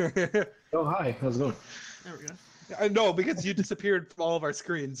 Vaughn. Oh, hi. How's it going? There we go. I know, because you disappeared from all of our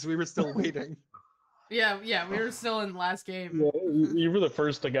screens. We were still waiting. Yeah, we were still in last game. Yeah, you were the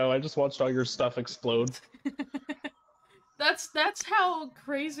first to go. I just watched all your stuff explode. That's how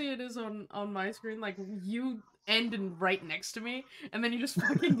crazy it is on my screen. Like you end and right next to me, and then you just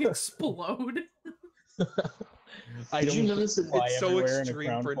fucking explode. Did you notice that It's so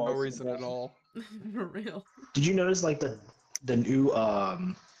extreme for no reason at all. For real. Did you notice like the new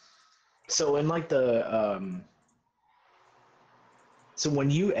so in like the so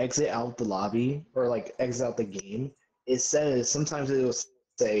when you exit out the lobby or like exit out the game, it says sometimes it will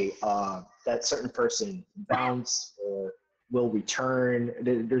say that certain person bounced or will return.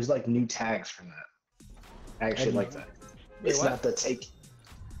 There's like new tags from that. I actually like that. Wait, It's what? not the take.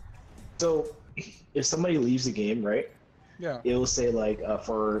 So if somebody leaves the game, right? Yeah. It will say like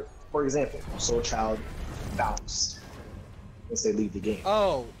for example, Soul Child bounced once they leave the game.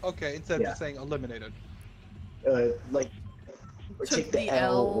 Oh, okay. Instead of Yeah. just saying eliminated. Like or took take the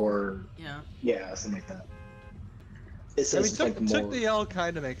L, or yeah, something like that. It says I mean, it's like more. took the L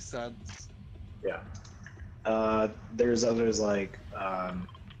kind of makes sense. Yeah. There's others like,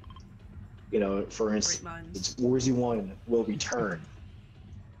 you know, for instance, it's warsee 1 will return.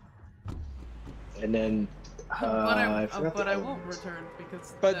 And then, but I won't return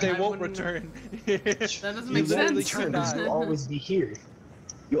because. But they I won't wouldn't- return. That doesn't You make won't sense. return because you'll always be here.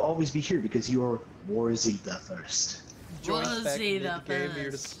 You'll always be here because you are warsee the first. Joins back Warsee in the the game, first.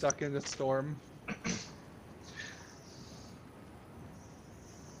 you're just stuck in the storm.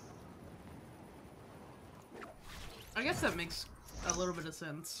 I guess that makes a little bit of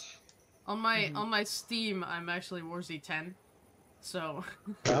sense. On my Steam, I'm actually warsee 10, so.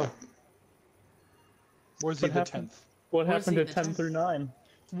 Oh. Warsee the 10th. What Warsee happened to the 10 10th. through 9?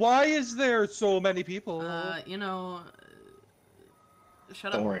 Why is there so many people? You know.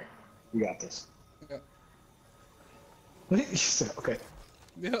 Shut Don't up. worry, we got this. Yeah. Okay.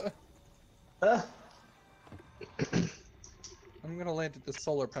 Yeah. Uh, I'm gonna land at the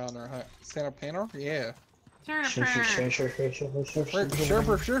solar panel. Center panel? Yeah. Turn sure. Sure.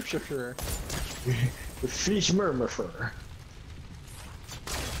 Fish murmur.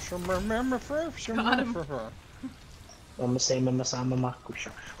 Mama say mama sa mama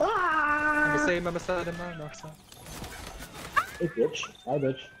kusha. Hey bitch, hi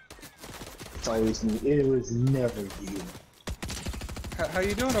bitch. It's always me. It was never you. How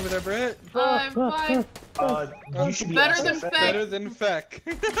you doing over there, Britt? I'm fine. You should be Better than SFA. Better than Feck.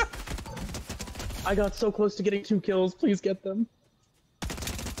 I got so close to getting 2 kills. Please get them.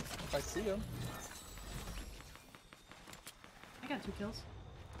 I see him. I got 2 kills.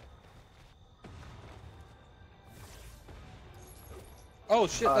 Oh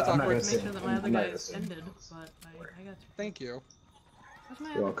shit, that's I'm not awkward. gonna Make say sure that it. my other I'm not guy gonna is say it. ended, but I got 2. Thank you. Where's my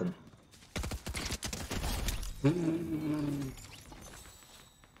You're other welcome.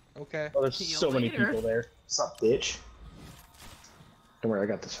 Okay. Oh, there's See you so many later. people there. What's up, bitch? Don't worry, I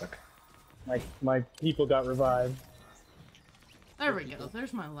got this fuck. My people got revived. There we go.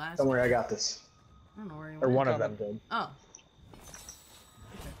 There's my last. Don't worry, I got this. I don't know where you Or went. one of them did. Oh.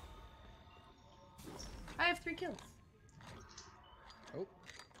 Okay. I have 3 kills.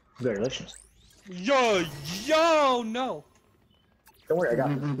 Congratulations. Yo, no. Don't worry, I got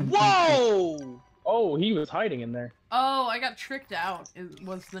this. Whoa! Oh, he was hiding in there. Oh, I got tricked out. It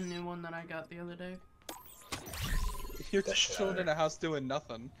was the new one that I got the other day. You're That just shit chilling out. in a house doing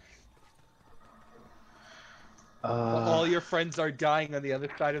nothing. All your friends are dying on the other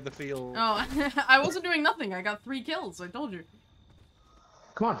side of the field. Oh, I wasn't doing nothing. I got 3 kills. I told you.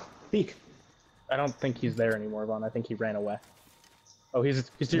 Come on, peek. I don't think he's there anymore, Vaughn. I think he ran away. Oh, he's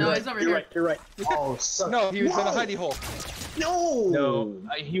to your No, right. he's over you're here. right. You're right. Oh, son. No, he was in a Whoa! hidey hole. No! No,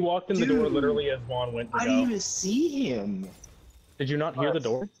 he walked in the door Dude. literally as Vaughn went to I go. didn't even see him. Did you not hear the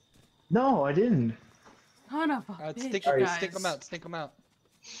door? No, I didn't. Son of a bitch, Stick guys. them out. Stick them out.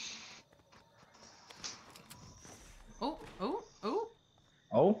 Oh. Oh?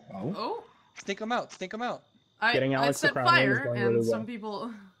 Oh. Stink them out. Stink them out. Getting I Alex the set Crown Wing is fire, going and really some well.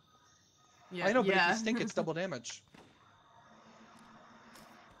 people. Yeah, I know, but yeah. if you stink, it's double damage.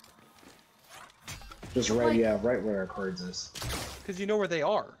 Just right, yeah, right where our cards is. Because you know where they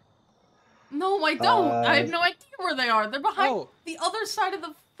are. No, I don't. I have Uh, no idea where they are. They're behind Oh. the other side of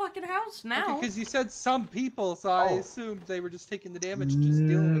the fucking house now. Because you said some people, so I Oh. assumed they were just taking the damage and just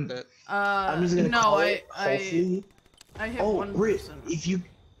dealing with it. I'm just gonna no, call I it, hopefully. I hit Oh, one Britt, person. if you...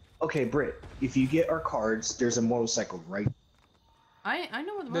 Okay, Britt, if you get our cards, there's a motorcycle right... I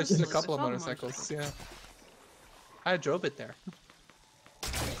know where the There's motorcycle a is. couple I of saw the motorcycles, yeah. I drove it there.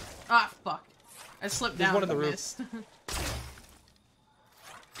 Ah, fuck. I slipped There's down one on the and roof. missed.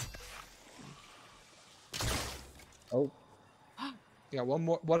 Oh, Yeah, one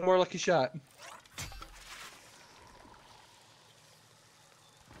more lucky shot.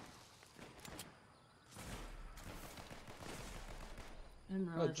 I didn't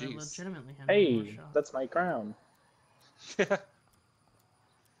Oh, realize I jeez. legitimately had one more hey, shot. that's my crown.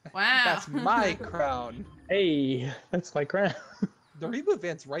 Wow. That's my crown. Hey, that's my crown. The reboot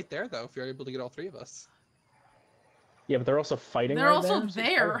van's right there, though, if you're able to get all 3 of us. Yeah, but they're also fighting. They're right also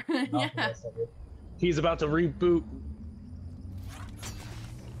there. there. Oh, Yeah. that's not good. He's about to reboot.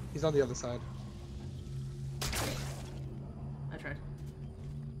 He's on the other side. I tried.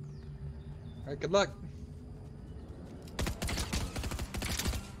 Alright, good luck.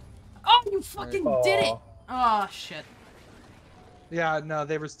 Oh, you fucking Right. did it! Aw. Oh, shit. Yeah, no,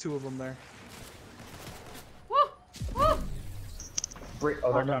 there was 2 of them there. Woo! Woo! Britt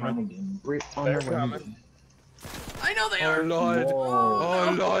Oh, they're on the coming. run again. Britt on They're the run coming. again. I know they Oh are. lord. Whoa.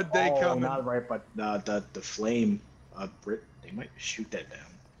 Oh lord, they Oh, coming. not right, but the flame, Britt. They might shoot that down.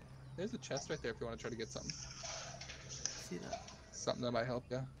 There's a chest right there if you want to try to get something. See that? Something that might help,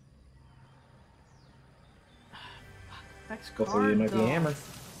 yeah. Hopefully it might be a hammer.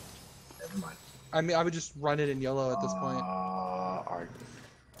 Never mind. I mean, I would just run it in yellow at this point. I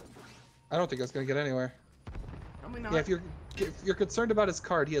don't think it's gonna get anywhere. Probably not. Yeah, if you're concerned about his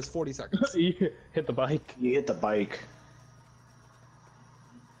card, he has 40 seconds. You hit the bike. You hit the bike.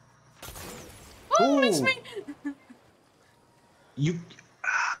 Oh, miss me! You.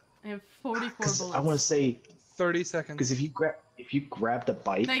 I have 44 bullets. I want to say 30 seconds. because if you grab the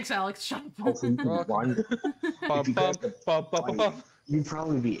bike, Thanks, Alex. Shut up. hopefully you can run. If you grab the bike, you'd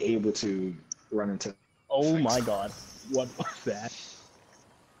probably be able to run into. Oh my god. What was that?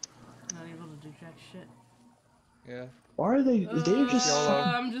 Not able to do jack shit. Yeah. Why are they? They just. YOLO.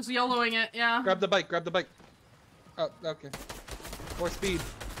 I'm just YOLOing it, yeah. Grab the bike, grab the bike. Oh, okay. More speed.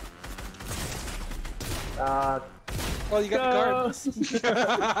 Oh, you got the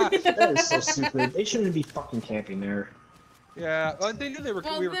card. That is so stupid. They shouldn't be fucking camping there. Yeah, well, they knew we were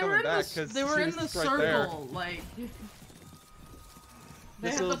coming back because they were in the circle, there. like.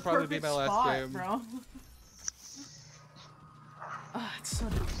 This will probably be my last game, bro. Oh, it's so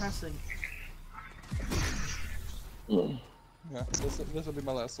depressing. Yeah, this will be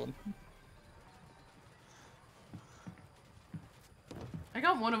my last one. I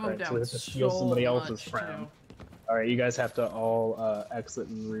got one of them down. So we have to steal somebody else's friend. Alright, you guys have to all exit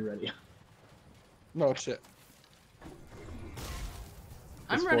and re-ready. No shit.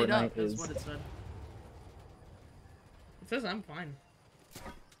 I'm ready up, is what it said. It says I'm fine.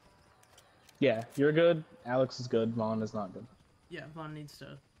 Yeah, you're good. Alex is good. Vaughn is not good. Yeah, Vaughn needs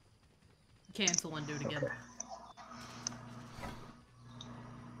to cancel and do it again. Okay.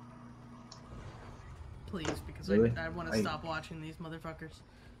 Please, because Really? I want to stop watching these motherfuckers.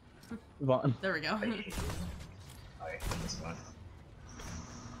 Vaughn. There we go. That's fine.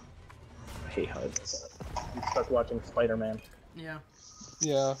 I hate HUD. You stuck watching Spider-Man. Yeah.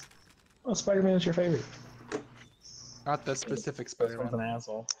 Yeah. Oh, Spider-Man is your favorite. Not that specific This one's an Spider-Man.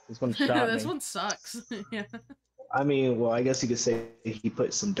 asshole. This one shot This me. one sucks. Yeah. I mean, well, I guess you could say he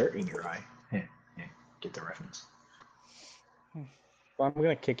put some dirt in your eye. Get the reference. Well, I'm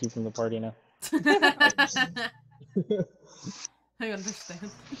gonna kick you from the party now. I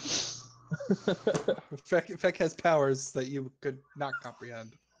understand. Feck has powers that you could not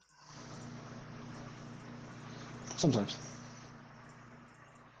comprehend. Sometimes.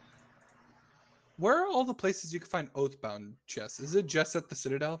 Where are all the places you can find Oathbound chests? Is it just at the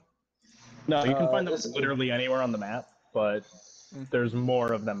Citadel? No, you can find them this is- literally anywhere on the map, but there's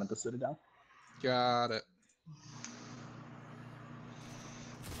more of them at the Citadel. Got it.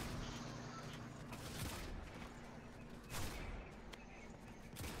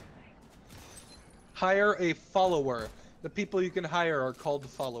 Hire a follower. The people you can hire are called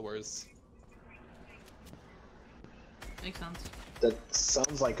followers. Makes sense. That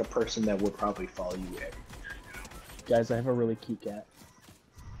sounds like a person that would probably follow you everywhere. Guys, I have a really cute cat.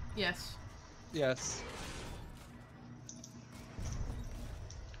 Yes. Yes.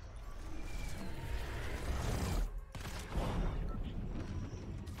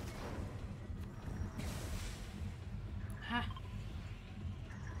 Ha.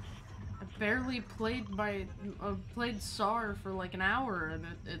 I barely played played SAR for like an hour, and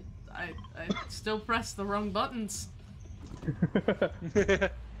I still pressed the wrong buttons.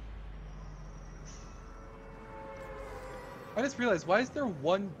 I just realized, why is there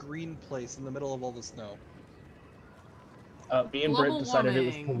one green place in the middle of all the snow? Me and Britt Global decided it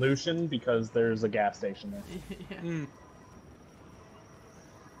was warming. pollution because there's a gas station there. Yeah. Mm.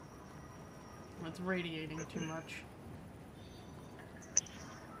 Hmm. It's radiating too much.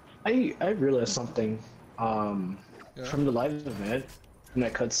 I realized something. Yeah. From the live event, in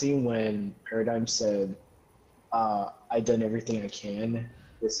that cutscene when Paradigm said, "I done everything I can.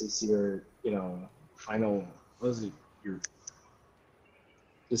 This is your, final. What was it?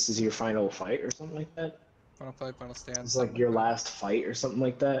 This is your final fight or something like that. Final fight, final stand. It's like your last fight or something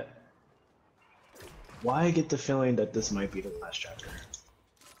like that. Why I get the feeling that this might be the last chapter.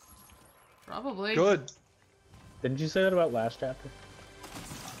 Probably. Good. Didn't you say that about last chapter?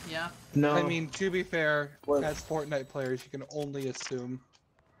 Yeah. No, I mean, to be fair, What? as Fortnite players, you can only assume.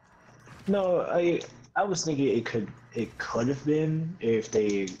 no. I was thinking it could have been if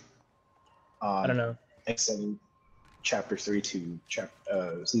they. I don't know. Extended chapter 3 to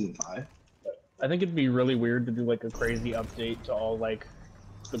season 5. I think it'd be really weird to do like a crazy update to all like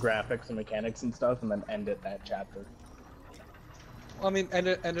the graphics and mechanics and stuff, and then end at that chapter. Well, I mean, end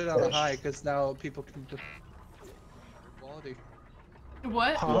it on a high, because now people can just quality.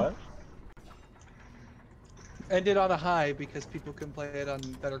 What? Huh? ended on a high because people can play it on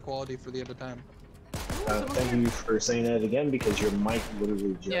better quality for the end of time. Thank you for saying that again because your mic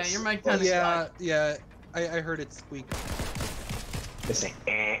literally just. Yeah, your mic kind of. Yeah. I heard it squeak. It's like,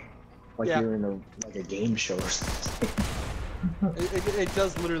 like you're in a game show or something. it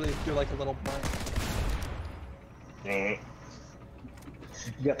does literally feel like a little blank.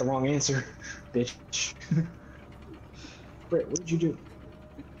 You got the wrong answer, bitch. Britt, what did you do?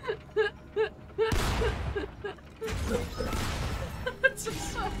 I'm so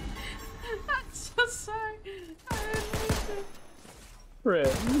sorry. I'm so sorry. I didn't mean to.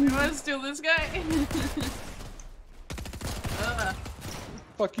 Britt. You wanna steal this guy?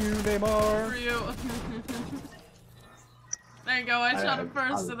 Fuck you, Neymar. For you. There you go. I shot him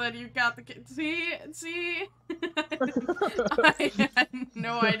first, so then you got the kid. See? I had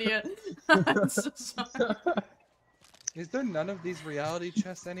no idea. I'm so sorry. Is there none of these reality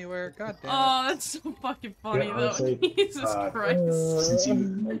chests anywhere? God damn it. Oh, that's so fucking funny, though. Honestly, Jesus Christ.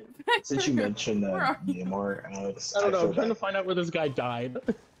 Since you mentioned Neymar, Alex, I don't know. I'm trying to find out where this guy died.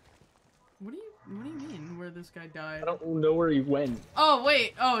 What do you mean where this guy died? I don't know where he went. Oh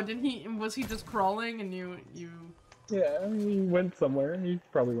wait. Oh, was he just crawling and you? Yeah, he went somewhere. He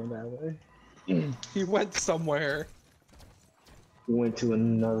probably went that way. He went somewhere. We went to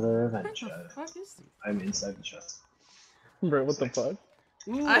another event What the chest. fuck is he? I'm inside the chest. Bro, what the fuck?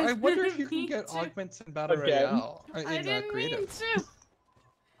 Ooh, I I wonder if you can didn't get mean to. augments in Battle Again? Royale. I In didn't mean creative.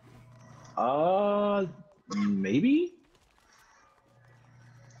 to. Maybe?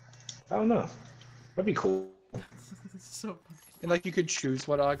 I don't know. That'd be cool. So funny. And like you could choose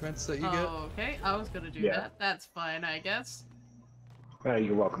what augments that you get. Oh, okay. I was gonna do Yeah. that. That's fine, I guess.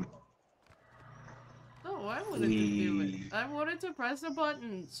 You're welcome. Oh, I wanted to do it. I wanted to press the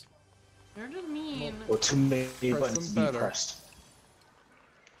buttons. You're just mean. Well, too many Press buttons to them be better. pressed.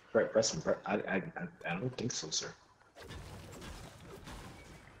 Right, press them. I don't think so, sir.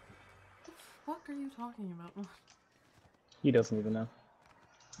 What the fuck are you talking about? He doesn't even know.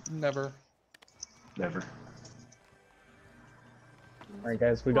 Never. Never. Alright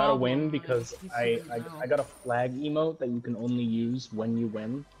guys, we gotta win Problem, because he's I super low. got a flag emote that you can only use when you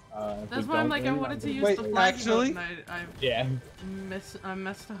win. If That's we why I'm don't like, I win, wanted to gonna- use Wait, the flag actually? emote and Yeah. I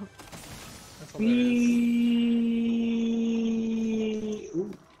messed up. That's hilarious.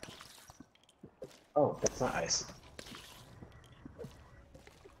 Ooh. Oh, that's not ice.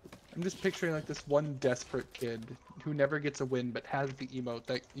 I'm just picturing like this one desperate kid who never gets a win but has the emote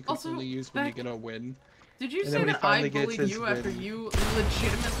that you can Also, only use when you that- get a win. Did you And say then when he that I finally gets bullied his you after win, you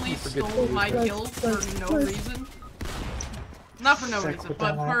legitimately he forgets stole what my he said. kill for no reason? Not for no reason,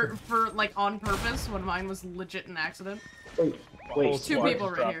 but for like on purpose when mine was legit an accident. Wait, Whole wait. Two squad people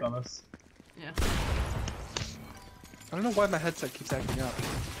just right dropped here. on us. Yeah. I don't know why my headset keeps acting up.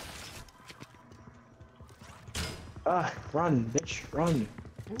 Run, bitch, run.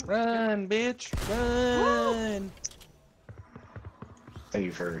 Run, bitch, run! Thank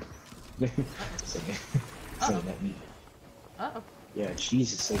you for saying that. Uh-oh. Yeah,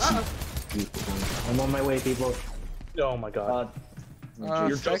 Jesus. Uh-oh. I'm on my way, people. Oh my god. You're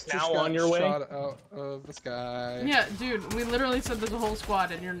just Vex now got on your way? Shot out of the sky. Yeah, dude, we literally said there's a whole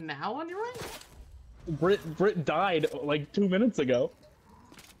squad and you're now on your way? Brit died like 2 minutes ago.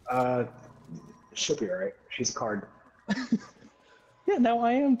 She'll be alright. She's a card. Yeah, now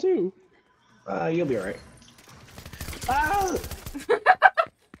I am too. You'll be alright. Ah!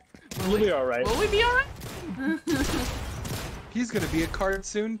 You'll be alright. Will we be alright? He's gonna be a card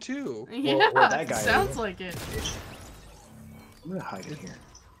soon too. Yeah, well, that guy sounds is. like it. I'm gonna hide in here.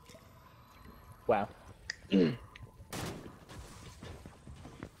 Wow. In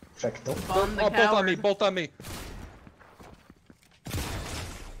fact, don't. Fun the Oh, both on coward. me, both on me.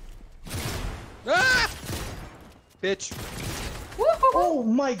 Ah! Bitch. Woo-hoo-hoo. Oh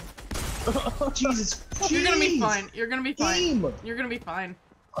my! Jesus! You're gonna be jeez! fine. You're gonna be fine. Game! You're gonna be fine.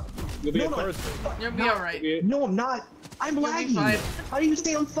 You'll be No, a no. card. You'll be alright. No, I'm not. I'm You'll be lagging. fine. How do you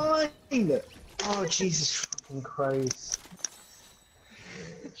say I'm fine? Oh Jesus fucking Christ!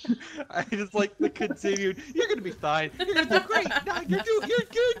 I just like the continued. You're gonna be fine. You're gonna do great. No, you're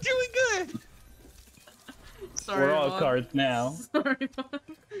doing good. Sorry, We're all Vaughn. cards now. Sorry,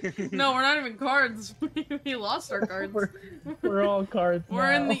 Vaughn. No, we're not even cards. We lost our cards. We're all cards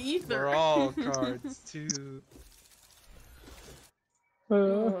We're in now. the ether. We're all cards too.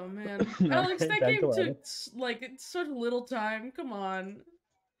 Oh man, Alex, that Back game to took Alex. like such little time. Come on.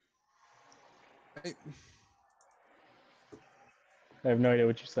 I have no idea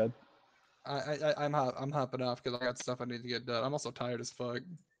what you said. I'm hopping off because I got stuff I need to get done. I'm also tired as fuck.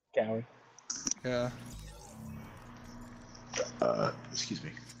 Coward. Yeah. Excuse me.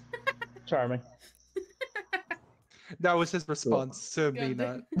 Charming. That was his response to me God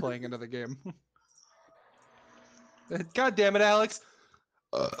not damn. playing another game. God damn it, Alex!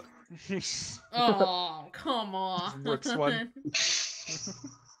 Oh, come on. Rips one.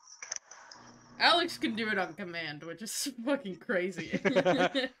 Alex can do it on command, which is fucking crazy.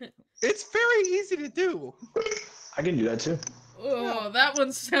 It's very easy to do. I can do that too. Oh, that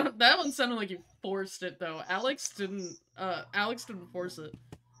one sounded like you forced it though. Alex didn't force it.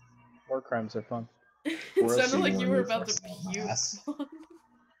 War crimes are fun. It sounded like you were about to puke.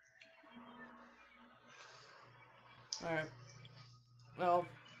 Alright. Well,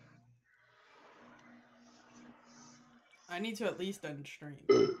 I need to at least end stream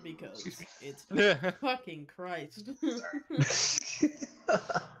because it's fucking Christ.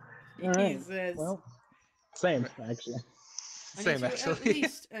 Alright, Jesus. well, same, actually. Same, I need to at actually.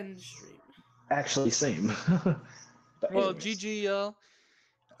 least end stream. Actually, same. But Well, anyways. GG, y'all.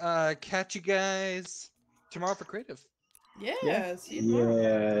 Catch you guys tomorrow for creative. Yeah, see you tomorrow.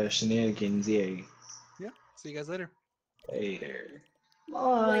 Yeah, shenanigans, yeah. Yeah, see you guys later. Later.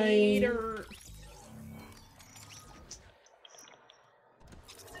 Later.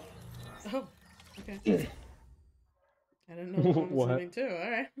 Oh, okay. I didn't know Devon was leaving too.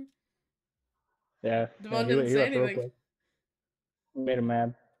 All right. Yeah. Devon he didn't say left real anything. quick. Made him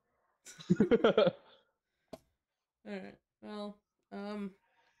mad. All right. Well,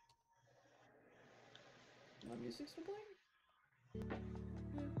 what music still playing? Yeah,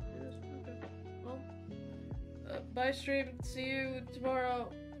 it is. Okay. Well, bye stream. See you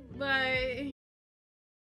tomorrow. Bye.